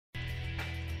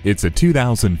It's a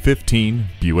 2015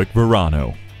 Buick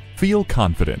Verano. Feel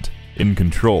confident, in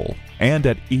control, and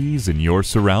at ease in your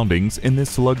surroundings in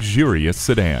this luxurious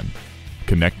sedan.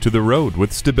 Connect to the road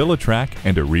with StabiliTrak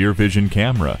and a rear vision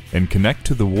camera, and connect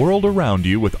to the world around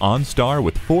you with OnStar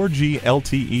with 4G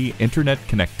LTE internet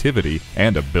connectivity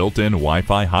and a built-in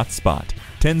Wi-Fi hotspot.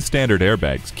 10 standard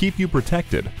airbags keep you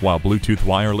protected, while Bluetooth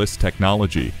wireless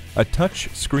technology, a touch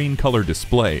screen color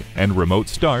display, and remote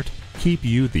start keep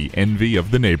you the envy of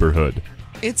the neighborhood.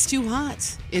 It's too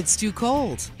hot. It's too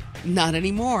cold. Not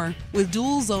anymore with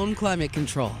dual zone climate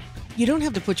control. You don't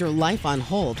have to put your life on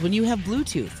hold when you have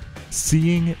Bluetooth.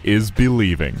 Seeing is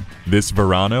believing. This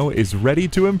Verano is ready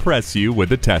to impress you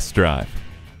with a test drive.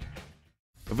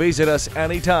 Visit us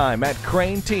anytime at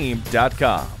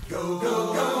crainteam.com. Go, go.